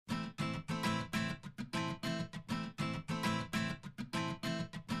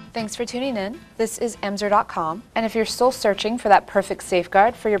Thanks for tuning in. This is Amzer.com, and if you're still searching for that perfect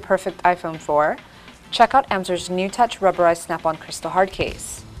safeguard for your perfect iPhone 4, check out Amzer's NuTouch Rubberized Snap-on Crystal Hard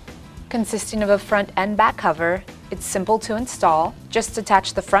Case. Consisting of a front and back cover, it's simple to install. Just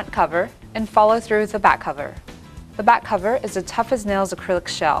attach the front cover and follow through with the back cover. The back cover is a tough-as-nails acrylic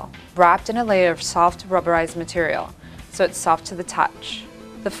shell, wrapped in a layer of soft rubberized material, so it's soft to the touch.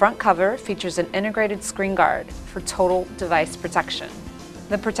 The front cover features an integrated screen guard for total device protection.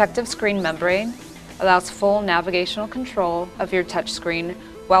 The protective screen membrane allows full navigational control of your touchscreen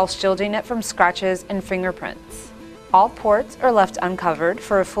while shielding it from scratches and fingerprints. All ports are left uncovered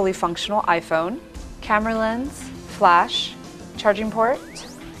for a fully functional iPhone, camera lens, flash, charging port,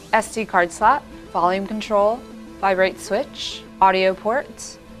 SD card slot, volume control, vibrate switch, audio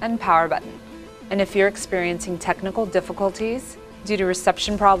port, and power button. And if you're experiencing technical difficulties due to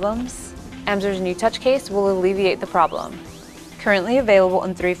reception problems, Amzer's NuTouch case will alleviate the problem. Currently available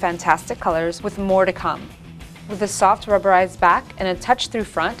in 3 fantastic colors with more to come. With a soft rubberized back and a touch-through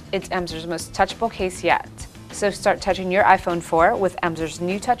front, it's Amzer's most touchable case yet. So start touching your iPhone 4 with Amzer's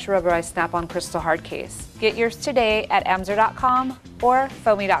NuTouch Rubberized Snap-on Crystal Hard Case. Get yours today at Amzer.com or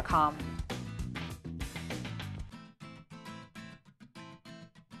Foamy.com.